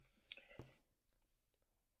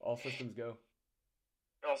All systems go.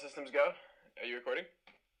 All systems go. Are you recording?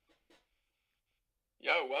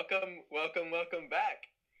 Yo, welcome back.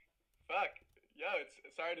 Fuck. Yo, it's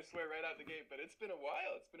sorry to swear right out the gate, but it's been a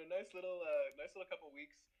while. It's been a nice little couple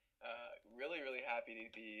weeks. Really happy to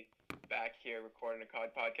be back here recording a COD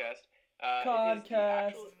podcast. It is the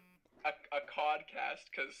Codcast. actual a CODcast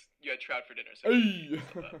because you had trout for dinner. So Hey.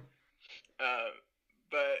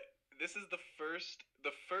 but this is the first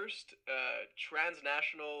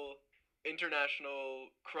transnational, international,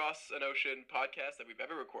 cross an ocean podcast that we've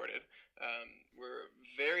ever recorded. We're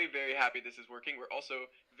very happy this is working. We're also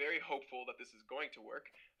very hopeful that this is going to work.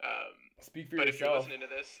 Speak for but if you're yourself. listening to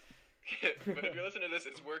this,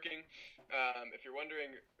 it's working. If you're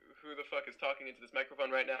wondering who the fuck is talking into this microphone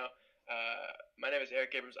right now, my name is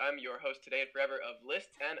Eric Abrams. I'm your host today and forever of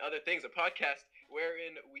Lists and Other Things, a podcast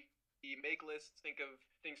wherein we make lists, think of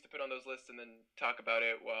things to put on those lists, and then talk about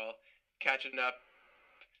it while catching up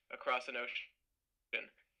across an ocean.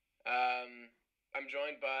 I'm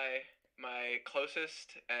joined by my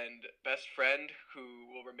closest and best friend, who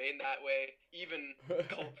will remain that way even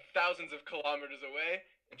thousands of kilometers away.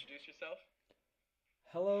 Introduce yourself.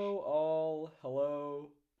 Hello all. Hello.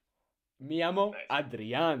 Mi amo Nice.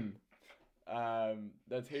 Adrian.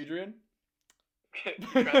 That's Hadrian. You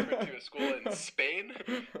transferred to a school in Spain.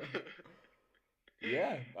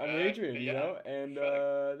 Yeah, I'm Adrian, you yeah, know, and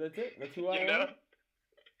that's it. That's who I am. know.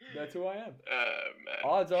 That's who I am. Man.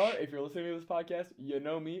 Odds are, if you're listening to this podcast, you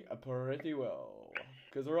know me pretty well.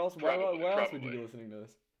 Because where else? Why else would you Probably. be listening to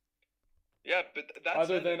this? Yeah, but that's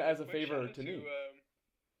Other than as a favor to me.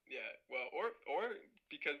 Yeah, well, or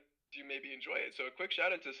because you maybe enjoy it. So a quick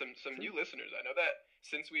shout out to some new listeners. I know that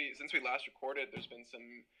since we last recorded, there's been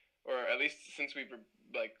some, or at least since we've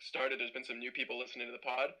started, there's been some new people listening to the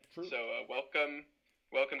pod. True. So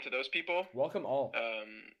welcome to those people. Welcome all.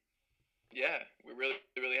 Yeah, we're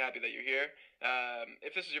really happy that you're here.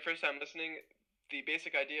 If this is your first time listening, the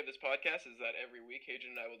basic idea of this podcast is that every week,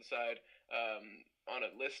 Hadrian and I will decide on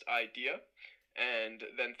a list idea, and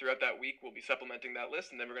then throughout that week, we'll be supplementing that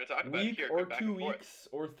list, and then we're going to talk about it here. Or 2 weeks,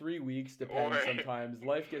 or 3 weeks, depends. Sometimes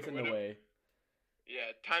life gets in the way.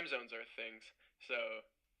 Yeah, time zones are things. So,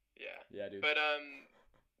 yeah. Yeah, dude. But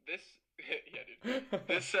this, yeah, dude.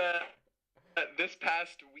 This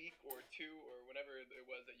past week or two or whenever it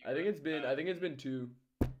was that you. I think it's been 2.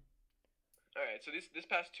 All right, so this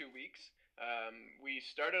past 2 weeks, we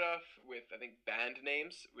started off with, I think, band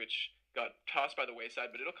names, which got tossed by the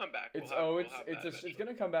wayside, but it'll come back. It's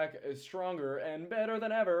gonna come back as stronger and better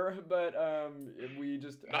than ever. But we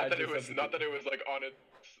just not that it was like on its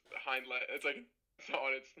hind leg. It's like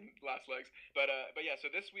on its last legs. But yeah. So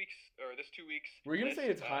this 2 weeks. Were you gonna say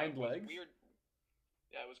its hind legs? Weird.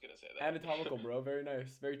 Yeah, I was gonna say that. Anatomical, bro. Very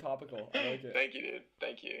nice. Very topical. I like it. Thank you, dude.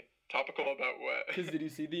 Thank you. Topical about what? Because did you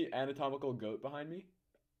see the anatomical goat behind me?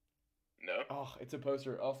 No. Oh, it's a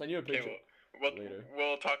poster. I'll send you a picture. Later.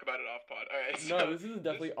 We'll talk about it off pod. All right. So no, this is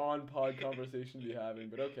definitely on pod conversation to be having,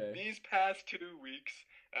 but okay. These past 2 weeks,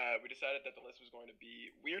 we decided that the list was going to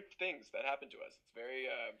be weird things that happened to us. It's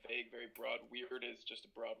very vague, very broad. Weird is just a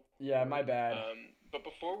broad. Yeah, my bad. But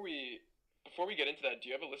before we get into that,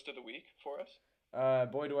 do you have a list of the week for us?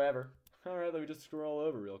 Boy, do I ever. All right, let me just scroll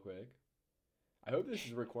over real quick. I hope this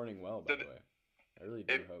is recording well, by the way. I really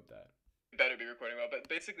do hope that. Better be recording well, but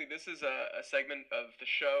basically this is a segment of the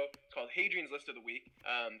show called Hadrian's List of the Week.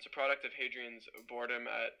 It's a product of Hadrian's boredom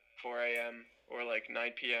at 4 a.m. or like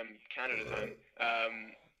 9 p.m. Canada time.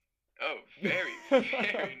 Very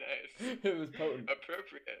nice. It was potent.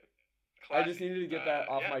 Appropriate. Classic. I just needed to get that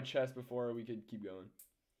off my chest before we could keep going.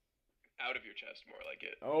 Out of your chest, more like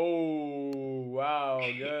it. Oh, wow.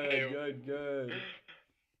 Good.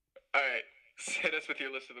 All right. Hit us with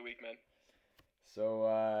your list of the week, man.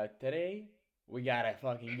 So, today, we got a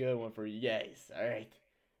fucking good one for you guys. All right.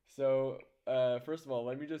 So, first of all,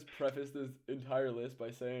 let me just preface this entire list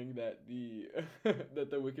by saying that the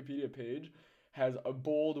that the Wikipedia page has a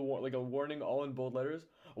bold a warning, all in bold letters.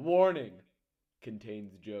 Warning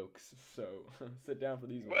contains jokes. So, sit down for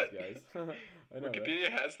these ones, guys. I know,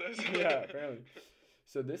 Wikipedia has those? Yeah, apparently.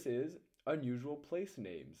 So, this is unusual place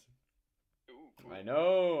names. Ooh, cool. I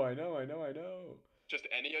know. Just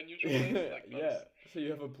any unusual place? Like yeah. So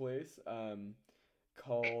you have a place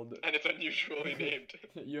called... And it's unusually named.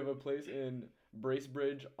 You have a place in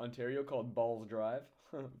Bracebridge, Ontario called Balls Drive.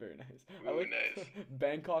 Very nice. Ooh, nice.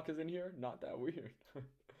 Bangkok is in here. Not that weird.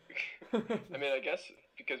 I mean, I guess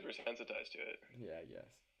because we're sensitized to it. Yeah, I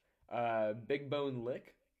guess. Big Bone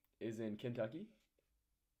Lick is in Kentucky.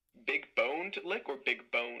 Big Boned Lick or Big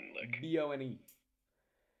Bone Lick? B-O-N-E.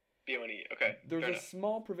 B-O-N-E, okay. There's a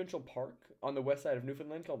small provincial park on the west side of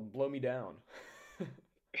Newfoundland called Blow Me Down.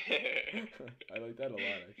 I like that a lot,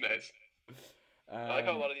 actually. Nice. I like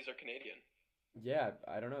how a Um, lot of these are Canadian. yeah,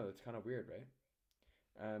 I don't know. It's kind of weird, right?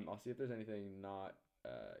 I'll see if there's anything not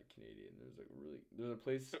Canadian. There's a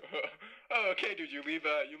place. Oh, okay, dude. You leave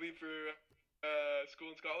for school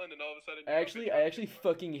in Scotland, and all of a sudden I you move and actually you I don't actually anymore.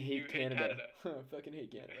 fucking You hate hate Canada. Canada. I fucking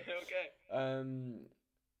hate Canada. Okay. Um,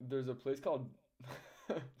 there's a place called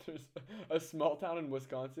there's a small town in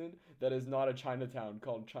Wisconsin that is not a Chinatown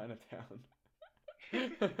called Chinatown.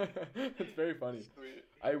 It's very funny. Sweet.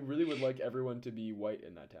 I really would like everyone to be white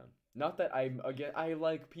in that town. Not that I'm again. I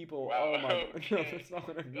like people. Wow. Oh my god, no, Okay. that's not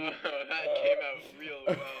what I mean. Oh, that came out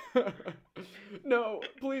real well. No,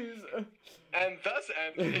 please. And thus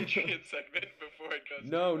ends the Adrian segment before it goes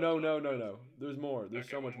No, too no, much no, longer. no, no. There's more. There's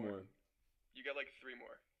Okay, so one much more. more. You got like 3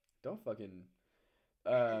 more. Don't fucking.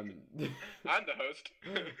 Um. I'm the host.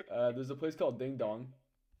 There's a place called Ding Dong.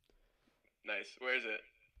 Nice. Where is it?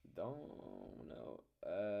 Don't know.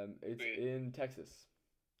 It's Sweet. in Texas.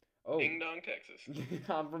 Oh, Ding Dong, Texas.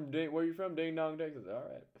 I'm from Ding. Where are you from? Ding Dong, Texas. All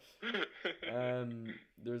right.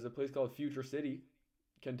 There's a place called Future City,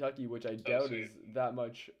 Kentucky, which I doubt sweet. is that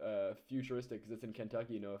much futuristic because it's in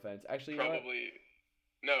Kentucky. No offense. Actually, you know what? Probably.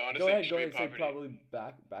 No, honestly, Go ahead. extreme Say poverty. probably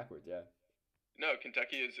backwards. Yeah. No,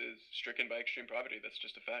 Kentucky is stricken by extreme poverty. That's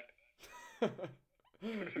just a fact.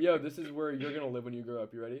 Yo, this is where you're gonna live when you grow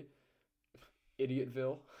up. You ready?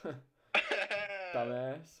 Idiotville.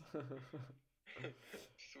 Dumbass.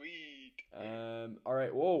 Sweet. All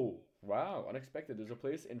right. Whoa. Wow. Unexpected. There's a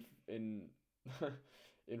place in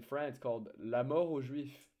in France called La Mort aux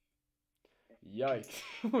Juifs. Yikes.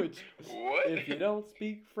 Which, What? if you don't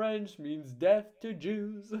speak French, means death to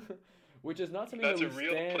Jews. Which is not something That's that a we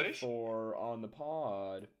real stand place? for on the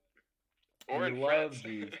pod. Or We in love France.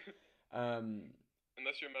 Jews.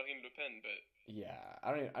 Unless you're Marine Le Pen, but Yeah.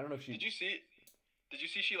 I don't know if she did you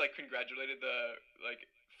see she like congratulated the like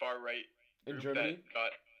far right in group Germany. that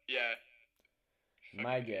got yeah.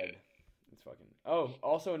 My Fucking god. idiot. It's fucking. Oh,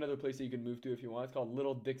 also another place that you can move to if you want. It's called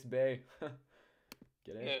Little Dick's Bay.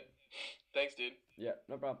 Get it? Thanks, dude. Yeah,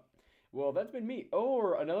 no problem. Well, that's been me.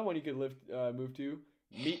 Or another one you could move to,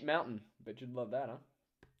 Meat Mountain. Bet you'd love that, huh?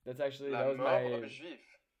 That's actually La that was mort my aux Juifs.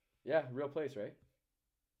 yeah real place, right?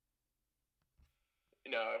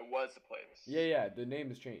 No, it was the place. Yeah. The name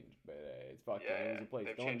has changed, but it's fucked. Yeah, It was a place.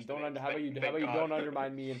 they've changed the Don't names. how about you Thank God. don't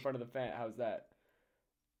undermine me in front of the fan? How's that?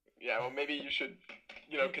 Yeah, well, maybe you should,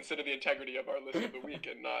 consider the integrity of our list of the week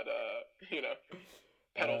and not,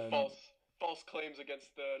 peddle false claims against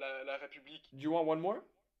la République. Do you want one more?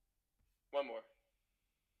 One more.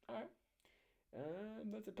 All right.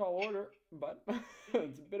 That's a tall order, but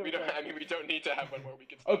it's a bit of. We don't need to have one more. We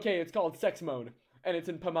can stop. Okay, it's called Sex Mode, and it's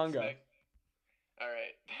in Pamanga. All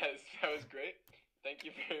right, that was great. Thank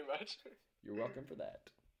you very much. You're welcome for that.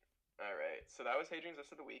 All right, so that was Hadrian's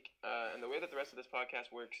List of the Week. And the way that the rest of this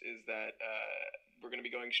podcast works is that we're going to be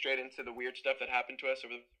going straight into the weird stuff that happened to us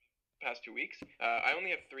over the past 2 weeks. I only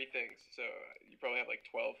have 3 things, so you probably have like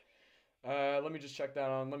 12. Let me just check that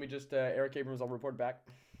on. Let me just Eric Abrams. I'll report back.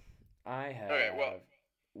 I have Okay, well,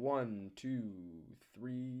 1, 2,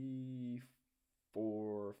 3,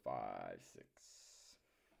 4, 5, 6.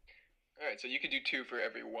 All right, so you could do 2 for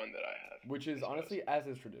every one that I have. Which is honestly as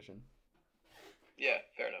is tradition. Yeah,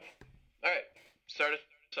 fair enough. All right, start us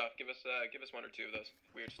off. Give us 1 or 2 of those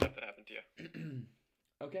weird stuff that happened to you.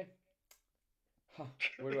 Okay. Huh,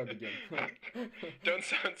 where do I begin? Don't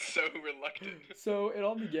sound so reluctant. So it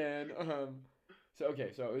all began. So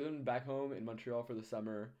I was back home in Montreal for the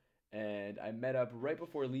summer, and I met up right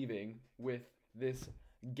before leaving with this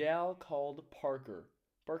gal called Parker.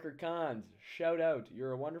 Parker Cons, shout out!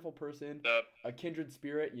 You're a wonderful person, a kindred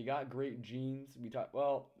spirit. You got great genes.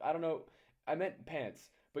 Well, I don't know. I meant pants,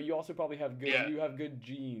 but you also probably have good. Yeah. You have good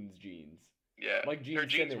genes. Yeah. Like Gene Her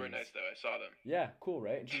jeans Simmons. were nice though. I saw them. Yeah, cool,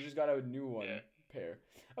 right? And she just got a new one pair.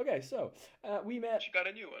 Okay, so we met. She got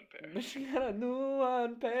a new one pair. She got a new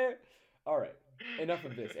one pair. All right, enough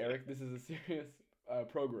of this, Eric. This is a serious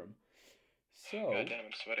program. So. God damn,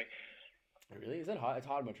 I'm sweating. Really? Is it hot? It's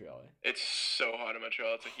hot in Montreal, eh? It's so hot in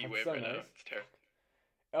Montreal. It's a heat That's wave so right now. nice. It's terrible.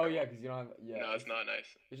 Oh yeah, because you don't have No, it's not nice.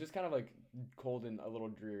 It's just kind of like cold and a little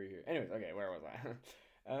dreary here. Anyways, okay, where was I?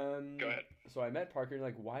 Go ahead. So I met Parker, and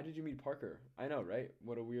like, why did you meet Parker? I know, right?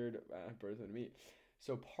 What a weird person to meet.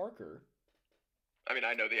 So Parker. I mean,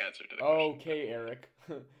 I know the answer to the question. Okay, Eric.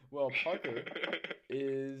 Well, Parker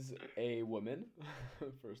is a woman,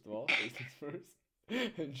 first of all, first things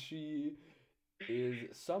first, and she is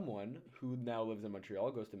someone who now lives in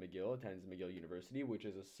Montreal, goes to McGill, attends McGill University, which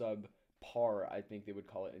is a subpar, I think they would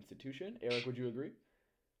call it, institution. Eric, would you agree?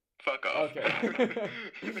 Fuck off. Okay.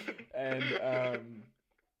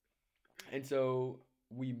 And so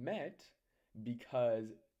we met because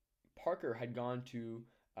Parker had gone to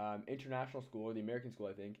international school, or the American school,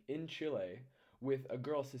 I think, in Chile with a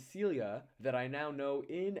girl, Cecilia, that I now know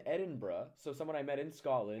in Edinburgh. So someone I met in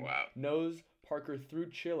Scotland Wow. knows Parker through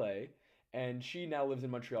Chile, and she now lives in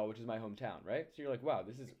Montreal, which is my hometown, right? So you're like, wow,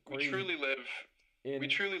 this is We crazy. truly live. In We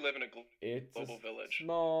truly live in a it's global a village.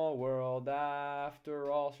 small world after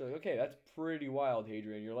all. So okay, that's pretty wild,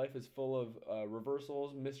 Hadrian. Your life is full of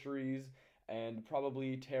reversals, mysteries, and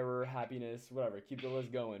probably terror, happiness, whatever. Keep the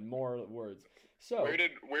list going. More words. So Where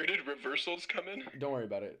did reversals come in? don't worry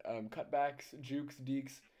about it. Cutbacks, jukes,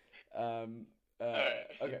 deeks. Alright.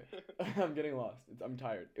 Okay, I'm getting lost. I'm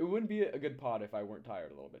tired. It wouldn't be a good pod if I weren't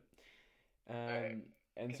tired a little bit. Alright.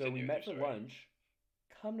 And so we Continue with met your for story. lunch.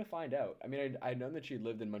 Come to find out, I mean, I'd known that she'd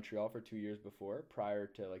lived in Montreal for 2 years before, prior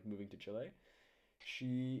to like moving to Chile.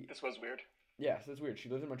 This was weird. Yeah, so that's weird. She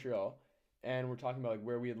lives in Montreal, and we're talking about like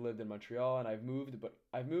where we had lived in Montreal, and I've moved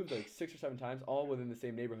like 6 or 7 times, all within the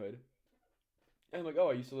same neighborhood. And I'm like, oh,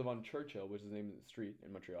 I used to live on Churchill, which is the name of the street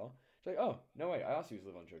in Montreal. She's like, oh, no way, I also used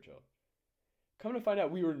to live on Churchill. Come to find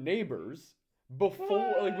out, we were neighbors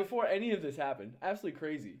before any of this happened. Absolutely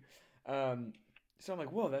crazy. So I'm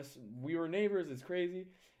like, whoa, we were neighbors. It's crazy.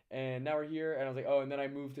 And now we're here. And I was like, oh, and then I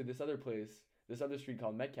moved to this other place, this other street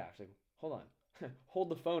called Metcalfe. She's like, hold on, hold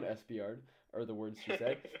the phone, Espiard, or the words she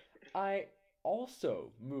said. I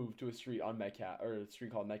also moved to a street on Metcalfe, or a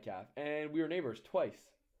street called Metcalfe, and we were neighbors twice.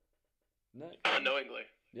 Unknowingly.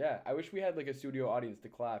 Yeah, I wish we had like a studio audience to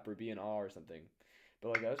clap or be in awe or something. But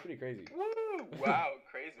like that was pretty crazy. Woo! Wow,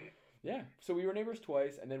 crazy. Yeah, so we were neighbors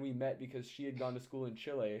twice, and then we met because she had gone to school in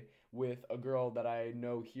Chile with a girl that I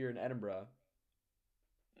know here in Edinburgh.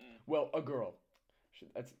 Mm. Well, a girl.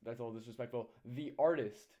 That's all disrespectful. The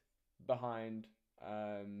artist behind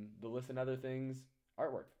the List and Other Things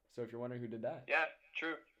artwork. So if you're wondering who did that. Yeah,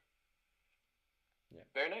 true. Yeah.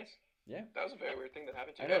 Very nice. Yeah. That was a very weird thing that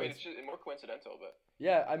happened to I you. know, I mean, it's- it's just more coincidental, but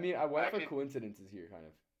Yeah, I mean, I went for Actually- coincidences here, kind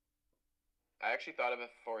of. I actually thought of a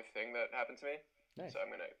fourth thing that happened to me. Nice. So I'm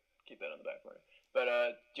gonna keep that on the back burner. But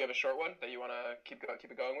do you have a short one that you wanna keep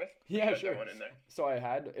it going with? Yeah, Get sure. That one in there. So I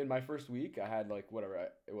had, in my first week, I had like whatever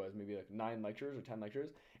it was, maybe like 9 lectures or 10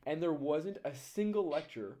 lectures, and there wasn't a single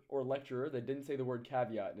lecture or lecturer that didn't say the word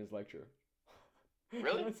caveat in his lecture.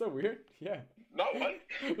 Really? That's so weird. Yeah. Not one.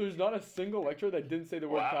 There's not a single lecturer that didn't say the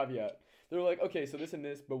word Wow. caveat. They were like, okay, so this and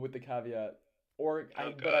this, but with the caveat. But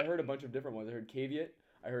I God. heard a bunch of different ones. I heard caveat,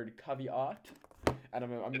 I heard caveat, and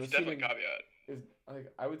I'm It's assuming definitely caveat. is like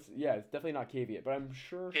yeah, it's definitely not caveat, but I'm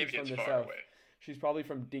sure she's Caveat's from the far south. away. She's probably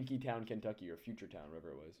from Dinkytown, Kentucky, or Futuretown, wherever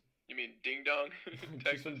it was. You mean Ding Dong, She's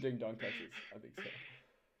Texas? from Ding Dong, Texas. I think so.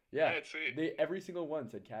 Yeah, Alright, sweet. every single one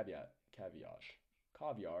said caveat, caviar,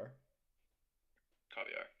 Caviar.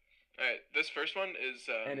 Alright, this first one is.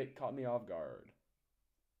 and it caught me off guard.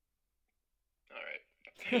 Alright.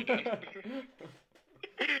 You're done.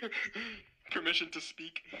 Permission to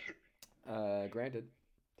speak. Granted,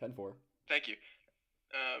 10-4. Thank you.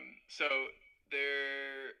 So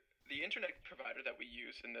the internet provider that we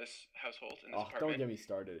use in this household, in this Oh, don't apartment, get me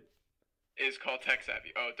started. is called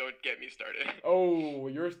TechSavvy. Oh, don't get me started. Oh,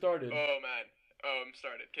 you're started. Oh man. Oh, I'm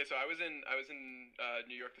started. Okay, so I was in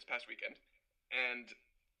New York this past weekend, and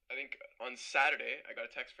I think on Saturday I got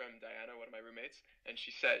a text from Diana, one of my roommates, and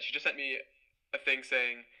she just sent me a thing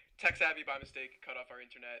saying TechSavvy by mistake cut off our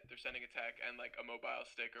internet. They're sending a tech and like a mobile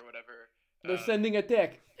stick or whatever. They're sending a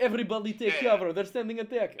tech. Everybody take yeah. cover. They're sending a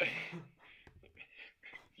tech.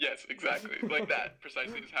 Yes, exactly. Like that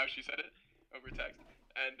precisely is how she said it over text.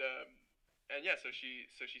 And yeah, so she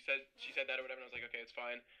said that or whatever, and I was like, okay, it's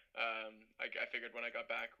fine. I figured when I got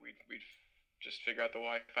back we'd just figure out the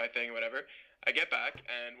Wi-Fi thing or whatever. I get back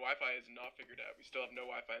and Wi-Fi is not figured out. We still have no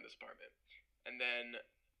Wi-Fi in this apartment. And then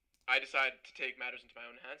I decided to take matters into my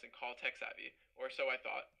own hands and call TechSavvy, or so I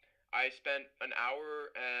thought. I spent an hour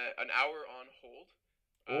on hold.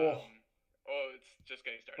 It's just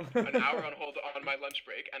getting started. An hour on hold on my lunch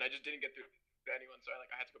break, and I just didn't get through to anyone, so I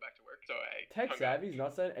had to go back to work. So I hung up. TechSavvy's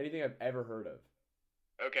not saying anything I've ever heard of.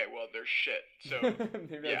 Okay, well they're shit. So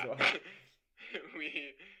Maybe yeah, that's why.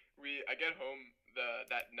 I get home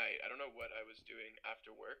that night. I don't know what I was doing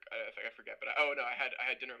after work. I forget, but I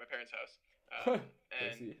had dinner at my parents' house.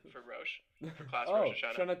 And see. for Rosh, for class Oh, Rosh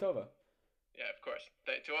Hashanah. Shana Tova. Yeah, of course.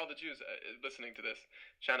 To all the Jews listening to this,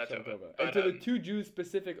 Shana Shana Tova. Tova. But, And to the 2 Jews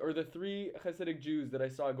specific, or the 3 Hasidic Jews that I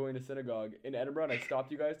saw going to synagogue in Edinburgh, and I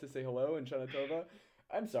stopped you guys to say hello and Shana Tova.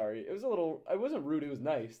 I'm sorry. It wasn't rude. It was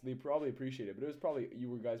nice. They probably appreciate it, but it was probably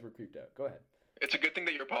you guys were creeped out. Go ahead. It's a good thing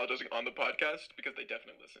that you're apologizing on the podcast because they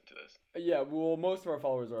definitely listen to this. Yeah, well, most of our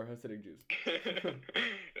followers are Hasidic Jews.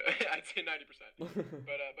 I'd say 90%.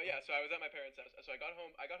 But yeah, so I was at my parents' house. So I got home.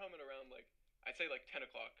 At around like I'd say like 10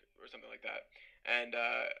 o'clock or something like that. And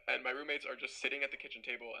my roommates are just sitting at the kitchen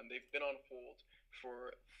table and they've been on hold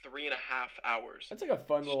for 3.5 hours. That's like a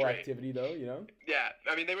fun little straight. activity, though. You know? Yeah,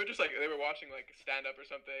 I mean they were just like they were watching like stand up or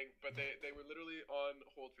something, but they were literally on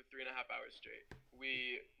hold for 3.5 hours straight.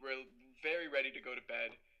 We were very ready to go to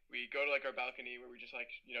bed. We go to like our balcony where we just like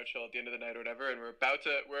chill at the end of the night or whatever, and we're about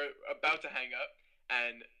to hang up,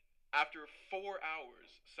 and after 4 hours,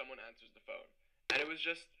 someone answers the phone, and it was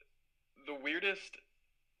just the weirdest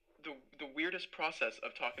process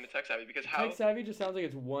of talking to Tech Savvy because how Tech Savvy just sounds like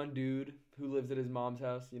it's one dude who lives at his mom's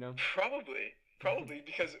house, you know? Probably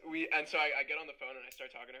because so I get on the phone and I start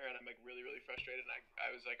talking to her and I'm like really really frustrated and I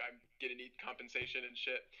was like I'm gonna need compensation and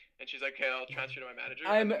shit and she's like, okay, I'll transfer you to my manager.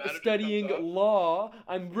 I'm studying law.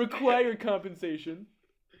 I'm required compensation.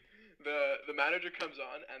 The manager comes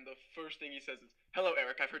on and the first thing he says is, hello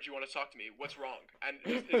Eric, I've heard you want to talk to me, what's wrong? And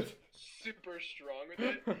is super strong with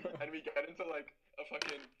it and we get into like a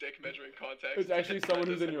fucking dick measuring context. It's actually someone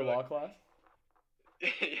who's in your law class?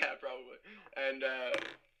 Yeah, probably. And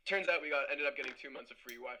turns out we ended up getting 2 months of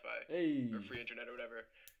free Wi-Fi or free internet or whatever.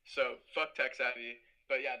 So fuck Tech Savvy.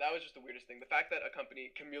 But yeah, that was just the weirdest thing. The fact that a company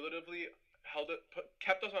cumulatively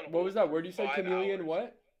kept us on hold. What was that word you said? Chameleon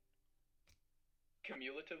what?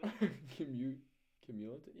 Cumulatively?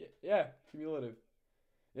 Cumulative? Yeah, cumulative.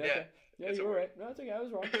 Yeah, okay. Yeah, you were right. No, it's okay. I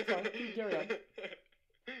was wrong. It's fine. Carry on.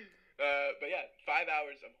 But yeah, 5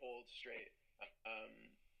 hours of hold straight.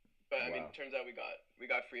 But I mean, it turns out we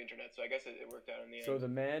got free internet, so I guess it worked out in the end. So the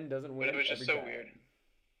man doesn't win. But it was just every so time. weird.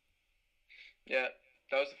 Yeah,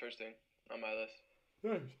 that was the first thing on my list.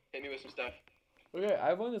 Nice. Hit me with some stuff. Okay, I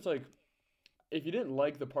have one that's like, if you didn't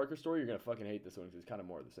like the Parker story, you're gonna fucking hate this one because it's kind of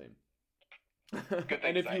more of the same. Good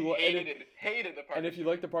and if you hated the Parker and if you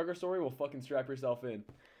like the Parker story, well, fucking strap yourself in.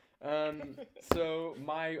 So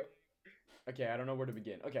okay, I don't know where to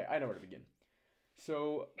begin. Okay, I know where to begin.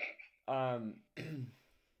 So,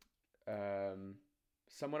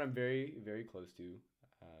 someone I'm very, very close to,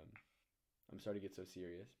 I'm sorry to get so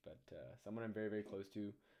serious, but someone I'm very, very close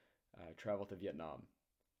to traveled to Vietnam.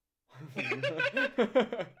 And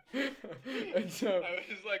so, I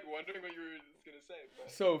was like wondering what you were gonna say.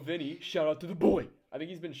 But... So Vinny, shout out to the boy. I think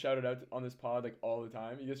he's been shouted out on this pod like all the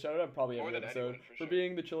time. He gets shouted out probably every episode for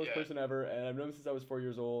being the chillest person ever. And I've known him since I was 4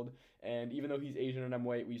 years old. And even though he's Asian and I'm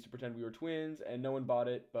white, we used to pretend we were twins, and no one bought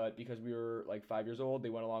it. But because we were like 5 years old, they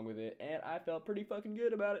went along with it, and I felt pretty fucking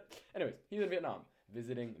good about it. Anyways, he's in Vietnam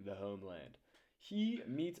visiting the homeland. He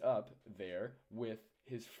meets up there with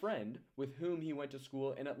his friend with whom he went to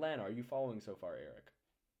school in Atlanta. Are you following so far, Eric?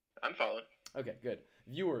 I'm following. Okay, good.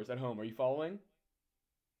 Viewers at home, are you following?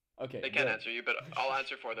 Okay. They can't answer you, but I'll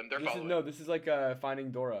answer for them. They're following. This is like Finding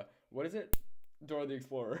Dora. What is it? Dora the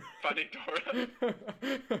Explorer. Finding Dora.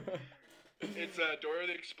 It's Dora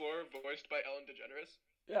the Explorer voiced by Ellen DeGeneres.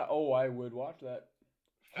 Yeah. Oh, I would watch that.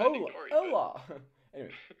 Hola.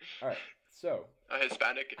 Anyway, all right. So.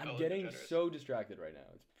 Hispanic. I'm getting so distracted right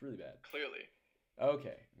now. It's really bad. Clearly.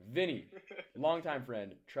 Okay, Vinny, longtime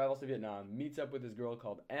friend, travels to Vietnam, meets up with this girl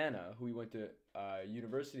called Anna, who he went to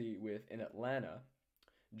university with in Atlanta,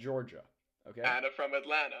 Georgia. Okay. Anna from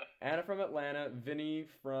Atlanta. Vinny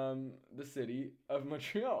from the city of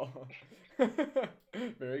Montreal.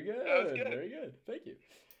 Very good. That was good. Very good. Thank you.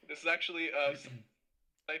 This is actually a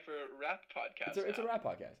Cypher rap podcast. It's a rap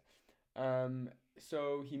podcast.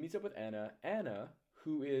 So he meets up with Anna. Anna,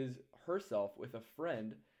 who is herself with a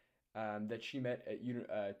friend that she met at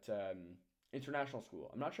international school.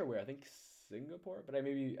 I'm not sure where. I think Singapore, but I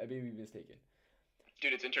may be mistaken.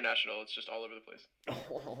 Dude, it's international. It's just all over the place.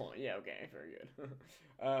 Oh, yeah, okay, very good.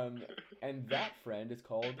 And that friend is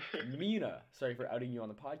called Mina. Sorry for outing you on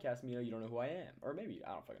the podcast, Mina. You don't know who I am, or maybe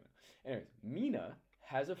I don't fucking know. Anyways, Mina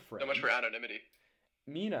has a friend. So much for anonymity.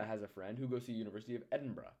 Mina has a friend who goes to the University of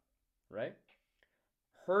Edinburgh, right?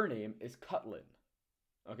 Her name is Cutlin.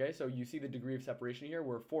 Okay, so you see the degree of separation here.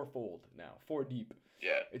 We're fourfold now, 4 deep.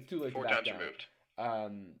 Yeah. It's too late 4 to back times down.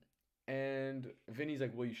 removed. And Vinny's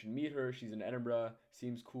like, well, you should meet her. She's in Edinburgh.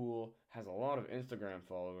 Seems cool. Has a lot of Instagram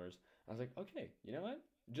followers. I was like, okay, you know what?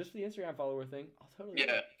 Just the Instagram follower thing, I'll totally.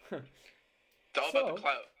 Yeah. It's all about the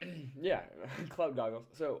clout. Yeah, clout goggles.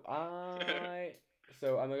 So I'm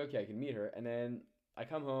like, okay, I can meet her, and then I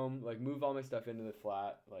come home, like, move all my stuff into the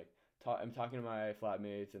flat, like. I'm talking to my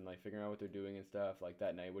flatmates and like figuring out what they're doing and stuff like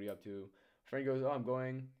that night. What are you up to? Friend goes, oh, I'm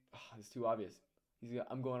going. Oh, it's too obvious.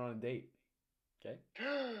 I'm going on a date. Okay.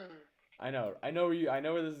 I know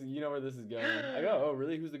where this is. You know where this is going. I go, oh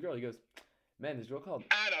really? Who's the girl? He goes, Man, this girl called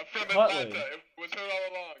Anna from Cutland. Atlanta. It was her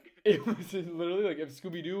all along. It was literally like if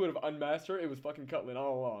Scooby Doo would have unmasked her, it was fucking Cutland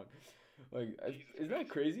all along. Like, Jesus isn't that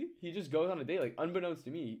Christ. crazy? He just goes on a date. Like, unbeknownst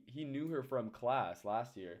to me, he knew her from class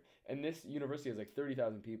last year, and this university has like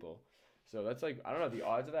 30,000 people. So that's like, I don't know the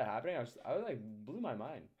odds of that happening. I was like, blew my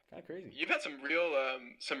mind. Kind of crazy. You've had some real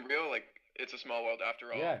like it's a small world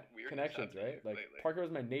after all. Yeah, Weird connections, right? Like lately. Parker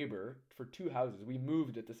was my neighbor for 2 houses. We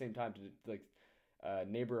moved at the same time to like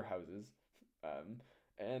neighbor houses,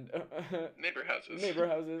 and Neighbor houses. neighbor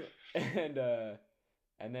houses,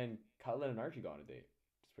 and then Cutler and Archie go on a date.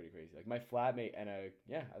 It's pretty crazy. Like my flatmate and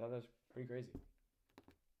yeah, I thought that was pretty crazy.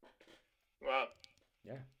 Wow.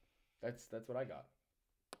 Yeah, that's what I got.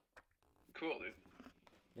 Cool, dude.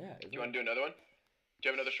 Yeah. Do you want to do another one? Do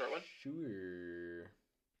you have another short one?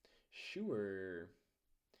 Sure.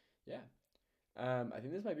 Yeah. I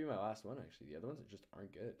think this might be my last one actually. The other ones just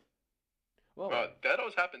aren't good. Well, that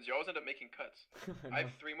always happens. You always end up making cuts. I I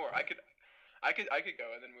have 3 more. I could go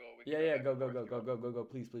and then we can Yeah, back go, and forth if you want. go,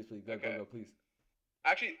 please, go, Okay. go, please.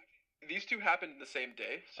 Actually, these 2 happened the same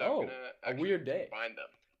day, so Oh, I'm gonna a actually weird day. find them.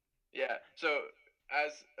 Yeah. So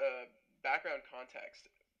as background context,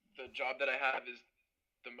 the job that I have is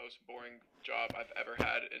the most boring job I've ever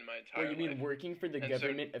had in my entire Well, you mean life. working for the And so-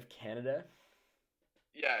 government of Canada?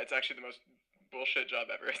 Yeah, it's actually the most bullshit job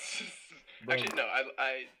ever. It's just, Bro. actually no,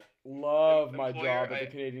 I Love my Employer, job at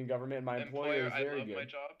the Canadian government. My employer is I very love good. my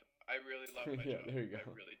job. I really love my Yeah, job. there you go.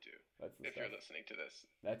 I really do. That's the If you're stuff. listening to this,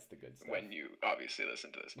 That's the good stuff. when you obviously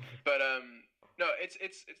listen to this, but no, it's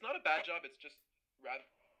not a bad job. It's just rather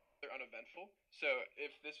uneventful. So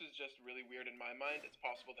if this was just really weird in my mind, it's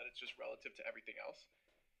possible that it's just relative to everything else.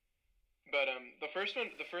 But the first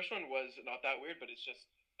one was not that weird, but it's just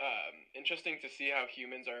interesting to see how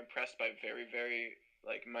humans are impressed by very, very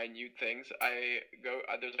like minute things.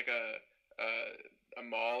 There's like a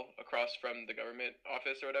mall across from the government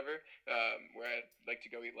office or whatever, where I like to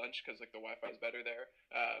go eat lunch because like the Wi-Fi is better there,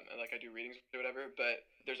 and like I do readings or whatever. But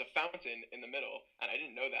there's a fountain in the middle, and I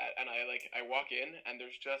didn't know that. And I walk in, and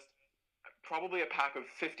there's just probably a pack of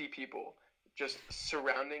 50 people just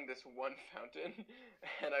surrounding this one fountain,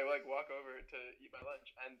 and I like walk over to eat my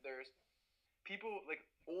lunch, and there's people like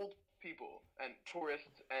old people and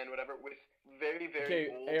tourists and whatever with very, very Okay,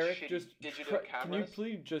 old Eric, shitty just digital can you cameras.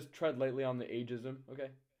 please just tread lightly on the ageism, okay?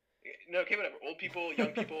 No, okay, whatever. Old people, young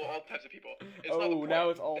people, all types of people. It's not the Oh, point. now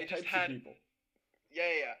it's all They just types had- of people.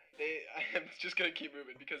 Yeah. I'm just gonna keep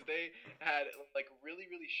moving because they had like really,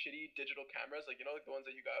 really shitty digital cameras, like like the ones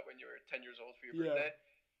that you got when you were 10 years old for your Yeah. birthday.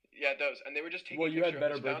 Yeah, those, and they were just taking. Well, you a had picture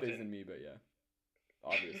better of this birthdays fountain. than me, but yeah,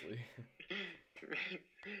 obviously.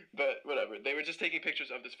 But whatever, they were just taking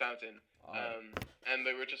pictures of this fountain, and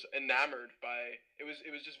they were just enamored by. It was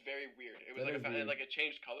just very weird. It was That like a is fountain, weird. like it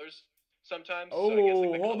changed colors sometimes. Oh, so I guess,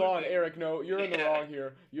 like, the hold color on, thing- Eric. No, you're in the Yeah. wrong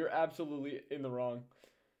here. You're absolutely in the wrong.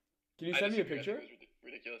 Can you I send me a disagree. I picture? think it was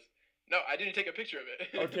ridiculous. No, I didn't take a picture of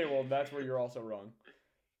it. Okay, well, that's where you're also wrong.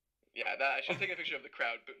 Yeah, that I should take a picture of the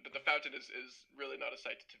crowd, but the fountain is really not a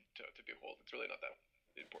sight to behold. It's really not that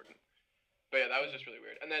important. But yeah, that was just really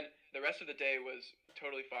weird. And then the rest of the day was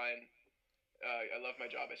totally fine. I love my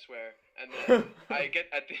job, I swear. And then I get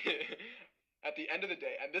at the at the end of the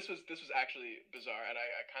day, and this was actually bizarre, and I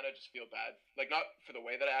kind of just feel bad, like not for the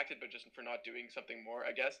way that I acted, but just for not doing something more.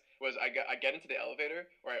 I guess was I get into the elevator,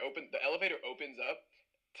 or the elevator opens up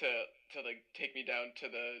to like take me down to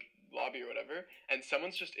the lobby or whatever, and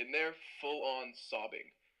someone's just in there full on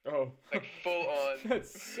sobbing, Oh. like full on, That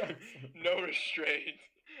sucks. no restraint.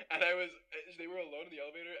 And they were alone in the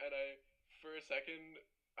elevator, and for a second,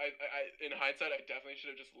 I in hindsight, I definitely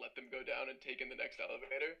should have just let them go down and taken the next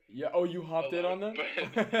elevator. Yeah. Oh, you hopped in on them.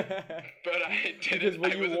 But I didn't. Because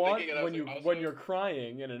what I you wasn't want thinking, and I was like, when also- you're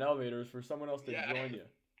crying in an elevator is for someone else to Yeah. join you.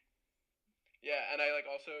 Yeah, and I like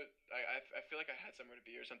also I feel like I had somewhere to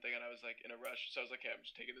be or something, and I was like in a rush, so I was like, okay, I'm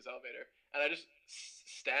just taking this elevator, and I just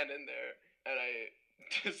stand in there, and I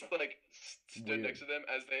just like stood Weird. next to them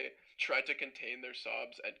as they tried to contain their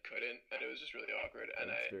sobs and couldn't, and it was just really awkward.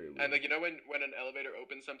 And That's very weird. and like when an elevator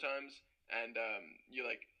opens sometimes, and you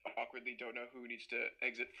like awkwardly don't know who needs to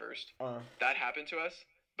exit first. That happened to us,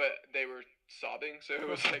 but they were sobbing, so it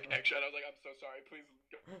was like extra. And I was like, I'm so sorry, please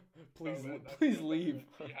go. please, man. please I'm leave.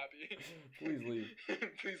 Be happy. Please leave.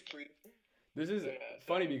 Please leave. This is So, yeah,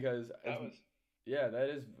 funny so because That was yeah, that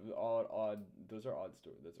is odd. Those are odd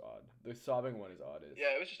stories. That's odd. The sobbing one is odd.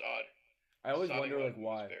 yeah, it was just odd. I always Sobbing wonder one like was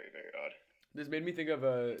why. Very, very odd. This made me think of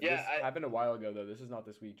Yeah, this happened a while ago though. This is not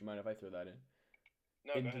this week. Do you mind if I throw that in?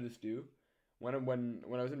 No, go Into ahead. the stew. When I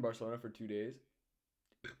was in Barcelona for 2 days.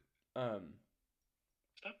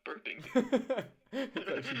 Stop burping. It's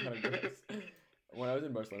actually kind of gross. when I was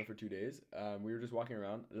in Barcelona for 2 days, we were just walking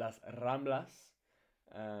around Las Ramblas,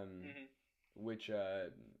 Mhm. which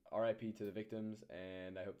R.I.P. to the victims,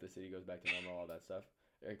 and I hope the city goes back to normal, all that stuff.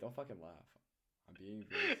 Eric, don't fucking laugh. I'm being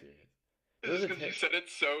very serious. There was Just a because you said it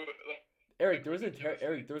so Eric, like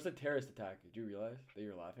ridiculously. There was a terrorist attack. Did you realize that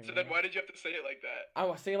you're laughing So right then now? why did you have to say it like that? I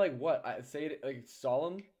was saying like what? I say it like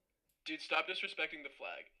solemn. Dude, stop disrespecting the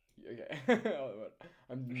flag. Okay.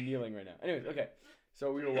 I'm kneeling right now. Anyways, okay.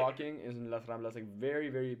 So we were walking in Las Ramblas, like very,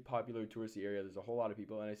 very popular touristy area. There's a whole lot of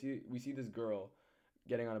people, and we see this girl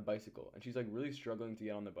getting on a bicycle, and she's like really struggling to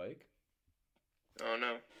get on the bike. Oh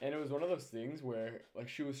no. And it was one of those things where like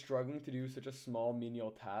she was struggling to do such a small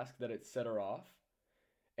menial task that it set her off.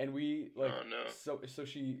 And we like Oh no. so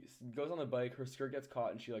she goes on the bike, her skirt gets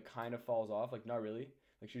caught, and she like kind of falls off, like not really,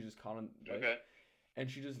 like she's just caught on the bike. Okay. And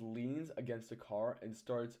she just leans against the car and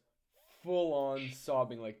starts full on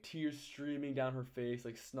sobbing, like tears streaming down her face,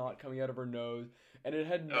 like snot coming out of her nose, and it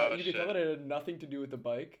had Oh you could tell shit. that it had nothing to do with the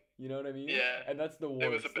bike. You know what I mean? Yeah. And that's the It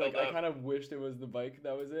was worst. a Like I build-up. kind of wished it was the bike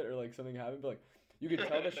that was it, or like something happened, but like you could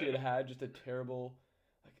tell that she had had just a terrible,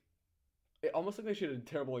 like it almost looked like she had a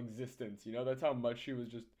terrible existence. You know, that's how much she was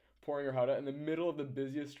just pouring her heart out in the middle of the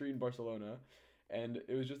busiest street in Barcelona, and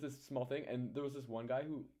it was just this small thing. And there was this one guy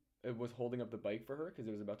who was holding up the bike for her because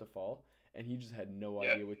it was about to fall, and he just had no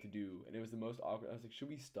Yeah. idea what to do, and it was the most awkward. I was like, should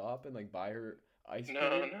we stop and like buy her ice cream?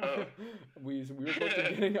 No, no. We were close to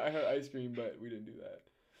getting her ice cream, but we didn't do that.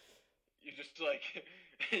 You just like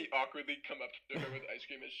you awkwardly come up to her with ice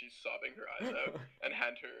cream as she's sobbing her eyes out and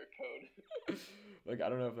hand her a cone. Like I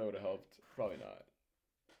don't know if that would have helped. Probably not.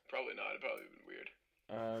 Probably not. It probably would have been weird.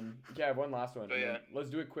 Okay, I have one last one. But and then yeah.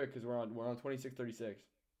 let's do it quick because we're on 26:36.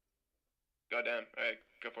 Goddamn. All right,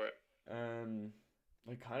 go for it.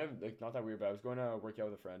 Like kind of like not that weird, but I was going to work out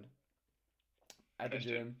with a friend at the Nice,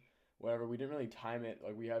 dude. gym, whatever. We didn't really time it.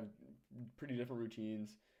 Like we have pretty different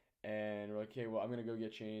routines, and we're like, okay, well, I'm gonna go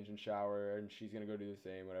get changed and shower, and she's gonna go do the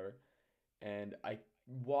same, whatever. And I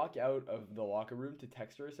walk out of the locker room to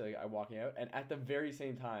text her, so I'm walking out, and at the very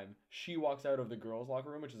same time, she walks out of the girls' locker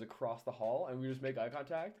room, which is across the hall, and we just make eye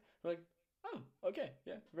contact. We're like, oh, okay,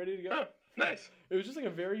 yeah, ready to go. Oh, nice. It was just like a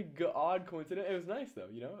very odd coincidence. It was nice though,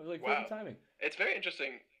 you know. It was like Wow. perfect timing. It's very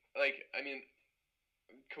interesting. Like, I mean,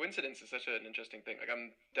 coincidence is such an interesting thing. Like,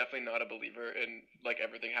 I'm definitely not a believer in like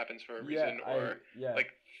everything happens for a reason or Yeah.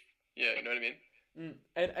 like, yeah, you know what I mean?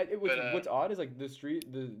 And it was But what's odd is like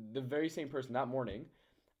the very same person that morning,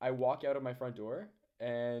 I walk out of my front door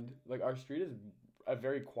and like our street is a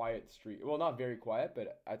very quiet street. Well, not very quiet,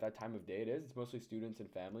 but at that time of day it is. It's mostly students and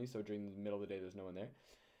families, so during the middle of the day there's no one there.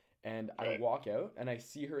 And I Right. walk out and I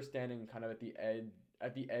see her standing kind of at the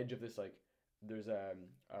edge of this like there's a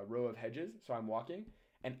row of hedges, so I'm walking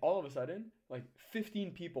and all of a sudden like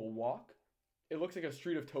 15 people walk. It looks like a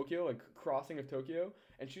street of Tokyo, like crossing of Tokyo,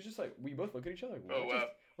 and she's just like we both look at each other Oh wow.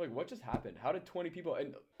 what just happened? How did 20 people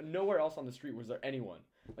and nowhere else on the street was there anyone?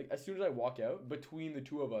 Like as soon as I walk out, between the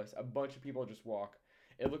two of us, a bunch of people just walk.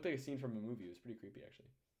 It looked like a scene from a movie. It was pretty creepy actually.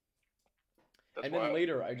 That's And then wild.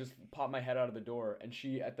 later I just pop my head out of the door and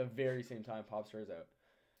she at the very same time pops hers out.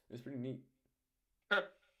 It was pretty neat. Huh.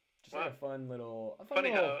 Just like Wow. a fun little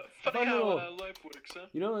Funny how life works, huh?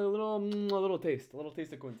 you know, a little taste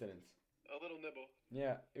of coincidence. A little nibble.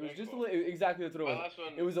 Yeah, it was Very just cool. exactly that's what it My was. last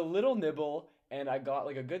one. It was a little nibble, and I got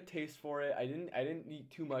like a good taste for it. I didn't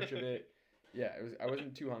eat too much of it. Yeah, it was. I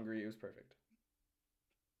wasn't too hungry. It was perfect.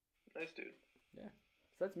 Nice, dude.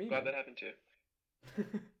 So that's me, Glad man. that happened to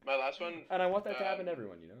you. My last one. And I want that to happen to Um,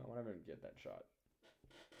 everyone. You know, I want everyone to get that shot.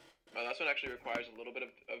 My last one actually requires a little bit of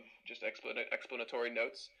just explanatory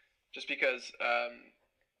notes, just because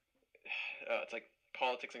it's like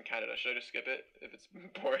politics in Canada. Should I just skip it if it's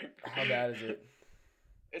boring? How bad is it?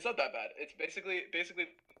 It's not that bad. It's basically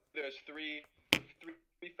there's three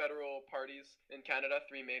federal parties in Canada,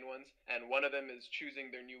 three main ones, and one of them is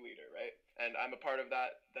choosing their new leader, right? And I'm a part of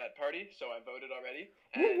that party, so I voted already.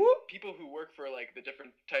 And whoop. people who work for like the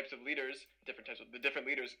different types of leaders, the different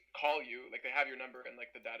leaders call you, like they have your number in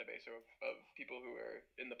like the database of people who are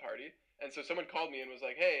in the party. And so someone called me and was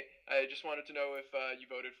like, "Hey, I just wanted to know if you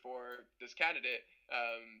voted for this candidate."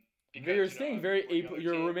 Because, You're you know, staying I'm very working on their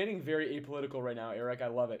you're team." remaining very apolitical right now, Eric. I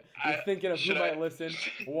love it. You're I- thinking of who should might I- listen.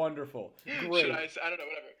 Wonderful. Should Great. I don't know,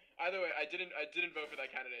 whatever. Either way, I didn't vote for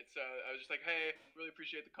that candidate, so I was just like, hey, really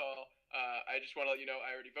appreciate the call. I just want to let you know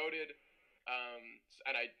I already voted.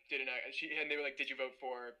 And I didn't. And they were like, "Did you vote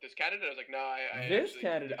for this candidate?" I was like, "No, I This actually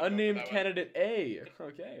candidate, didn't vote for unnamed that one." candidate A.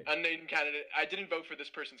 Okay. Unnamed candidate. I didn't vote for this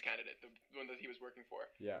person's candidate, the one that he was working for.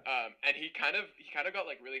 Yeah. And he kind of got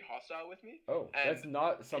like really hostile with me. Oh, And that's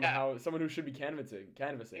not somehow someone who should be canvassing.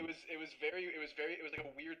 It was like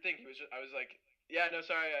a weird thing. I was like, "Yeah, no,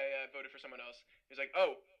 sorry, I voted for someone else." He was like,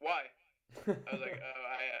 "Oh, why?" I was like, "Oh,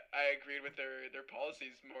 I agreed with their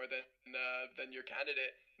policies more than your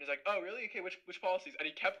candidate." And he's like, "Oh, really? Okay, which policies?" And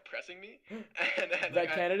he kept pressing me. And that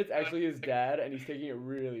like, candidate's actually his dad, and he's taking it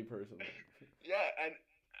really personally. Yeah, and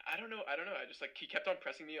I don't know. I just like he kept on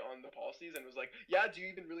pressing me on the policies and was like, "Yeah, do you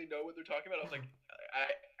even really know what they're talking about?" I was like,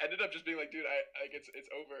 I ended up just being like, "Dude, it's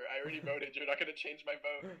over. I already voted. You're not gonna change my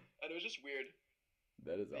vote." And it was just weird.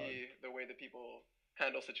 That is odd. The way that people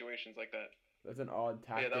handle situations like that. That's an odd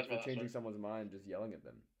tactic that was my for last changing one. someone mind, just yelling at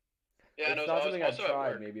them. Yeah, it's and not I was something I've also at tried.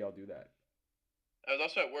 work. Maybe I'll do that. I was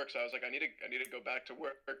also at work, so I was like, I need to go back to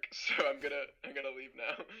work, so I'm gonna leave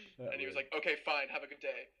now. And he was like, "Okay, fine, have a good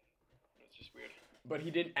day." It's just weird. But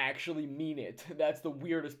he didn't actually mean it. That's the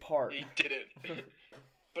weirdest part. He didn't.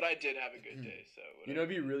 But I did have a good day, so whatever. You know, it'd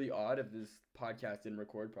be really odd if this podcast didn't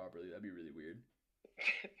record properly. That'd be really weird.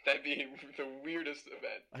 That'd be the weirdest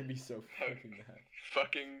event. I'd be so fucking mad.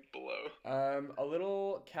 Fucking blow. A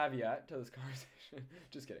little caveat to this conversation.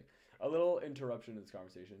 Just kidding. A little interruption to this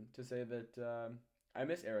conversation to say that I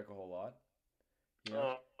miss Eric a whole lot. You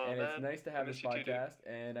know? And man. it's nice to have this podcast, too,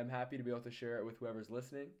 and I'm happy to be able to share it with whoever's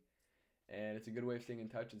listening. And it's a good way of staying in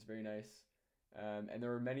touch. It's very nice. And there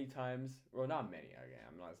were many times, well, not many. Again,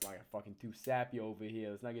 it's not fucking too sappy over here.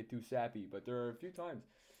 Let's not get too sappy. But there are a few times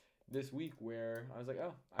this week where I was like,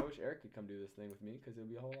 oh, I wish Eric could come do this thing with me because it would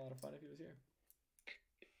be a whole lot of fun if he was here.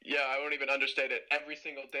 Yeah, I won't even understate it every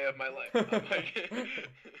single day of my life. I'm like,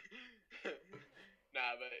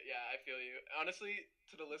 nah, but yeah, I feel you. Honestly,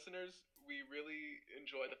 to the listeners, we really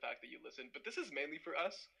enjoy the fact that you listen. But this is mainly for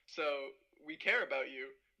us, so we care about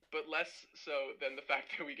you. But less so than the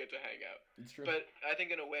fact that we get to hang out. It's true. But I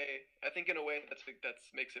think in a way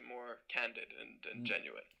that's makes it more candid and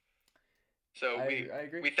genuine. So I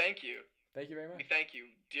agree. We thank you. Thank you very much. We thank you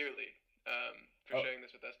dearly for sharing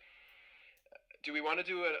this with us. Do we want to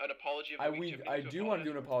do an apology of the week? I do want to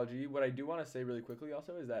do an apology. What I do want to say really quickly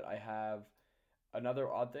also is that I have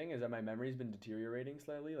another odd thing is that my memory's been deteriorating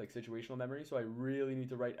slightly, like situational memory. So I really need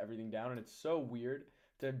to write everything down, and it's so weird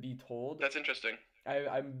to be told. That's interesting.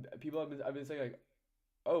 I've been saying like,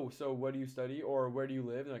 oh, so what do you study or where do you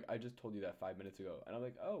live? And like, I just told you that 5 minutes ago, and I'm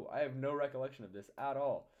like, oh, I have no recollection of this at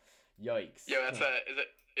all. Yikes. Yeah, that's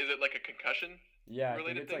is it like a concussion? Yeah, I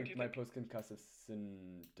think it's like my post-concussive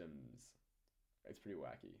symptoms. It's pretty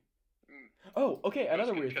wacky. Oh, okay,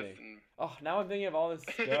 another weird thing. Oh, now I'm thinking of all this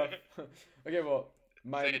stuff. Okay, well,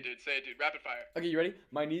 Say it, dude. Rapid fire. Okay, you ready?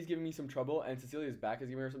 My knee's giving me some trouble, and Cecilia's back is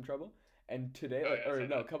giving her some trouble. And today,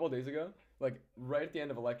 a couple of days ago, like right at the end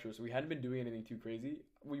of a lecture, so we hadn't been doing anything too crazy.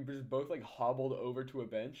 We just both like hobbled over to a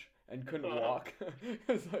bench and couldn't walk.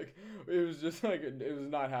 It was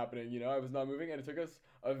not happening. You know, I was not moving, and it took us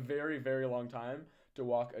a very, very long time to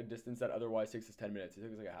walk a distance that otherwise takes us 10 minutes. It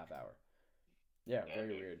took us like a half hour. Yeah,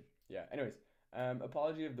 very weird. Yeah. Anyways,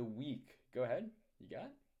 apology of the week. Go ahead. You got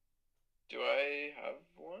it? Do I have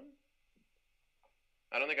one?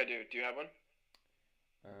 I don't think I do. Do you have one?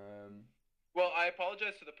 Well, I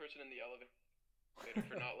apologize to the person in the elevator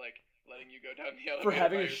for not like letting you go down the elevator. For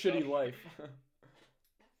having a shitty life.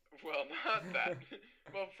 Well, not that.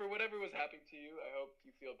 Well, for whatever was happening to you, I hope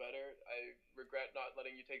you feel better. I regret not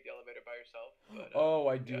letting you take the elevator by yourself. But,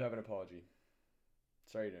 I do have an apology.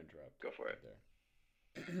 Sorry to interrupt. Go for it.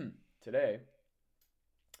 There. Today,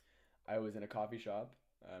 I was in a coffee shop.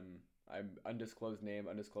 I'm undisclosed name,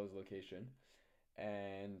 undisclosed location,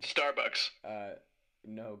 and Starbucks.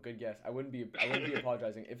 No, good guess. I wouldn't be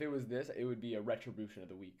apologizing. If it was this, it would be a retribution of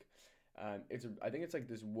the week. I think it's like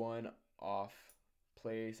this one-off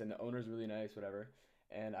place, and the owner's really nice, whatever.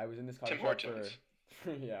 And I was in this coffee shop for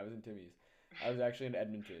yeah, I was in Timmy's. I was actually in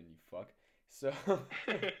Edmonton, you fuck. So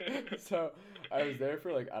so I was there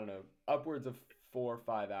for like, I don't know, upwards of 4 or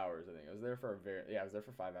 5 hours. I think I was there for I was there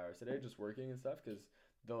for 5 hours today, just working and stuff, because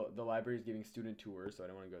the library is giving student tours, so I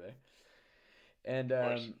don't want to go there. And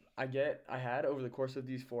I had over the course of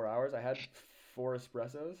these 4 hours, I had 4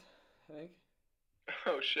 espressos, I think.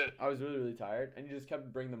 Oh shit! I was really, really tired, and he just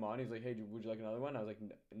kept bringing them on. He's like, "Hey, would you like another one?" I was like,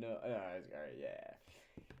 "No." I was like, "All right, yeah."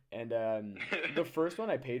 And the first one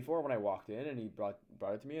I paid for when I walked in, and he brought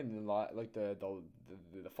it to me, and then like the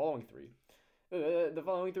following 3, the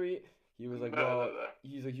following 3, he was like, "Well,"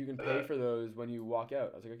 he's like, "You can pay for those when you walk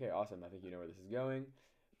out." I was like, "Okay, awesome. I think you know where this is going."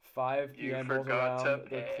 5 p.m. rolls around.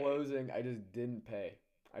 They're closing. I just didn't pay.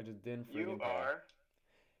 I just didn't You freaking pay. are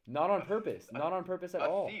Not on purpose. Not on purpose at a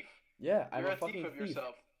all. thief. Yeah, I'm You're a a thief fucking of thief.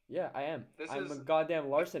 yourself. Yeah, I am. This I'm a is goddamn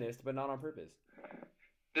larcenist, but not on purpose.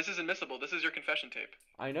 this is admissible. This is your confession tape.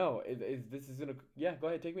 I know. This is gonna. Yeah, go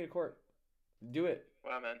ahead. Take me to court. Do it.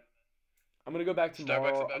 Wow, man. I'm gonna go back Starbucks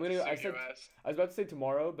tomorrow. about I'm to gonna. sue your ass. I was about to say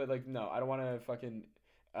tomorrow, but like no, I don't want to fucking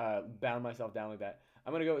bound myself down like that.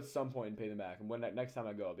 I'm gonna go at some point and pay them back. And when next time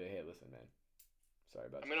I go, I'll be like, hey, listen, man. Sorry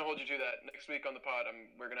about I'm that. gonna hold you to that. Next week on the pod,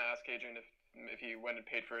 we're gonna ask Adrian if he went and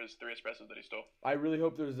paid for his 3 espressos that he stole. I really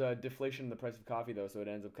hope there's a deflation in the price of coffee though, so it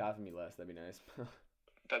ends up costing me less. That'd be nice.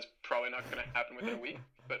 That's probably not gonna happen within a week,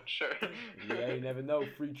 but sure. Yeah, you never know.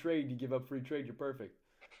 Free trade. You give up free trade, you're perfect.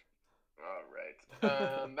 All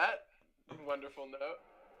right. That wonderful note.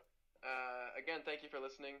 Again, thank you for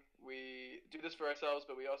listening. We do this for ourselves,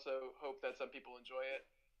 but we also hope that some people enjoy it.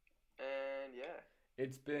 And yeah.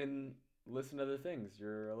 It's been listen to other things.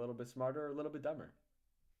 You're a little bit smarter, or a little bit dumber.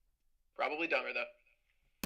 Probably dumber, though.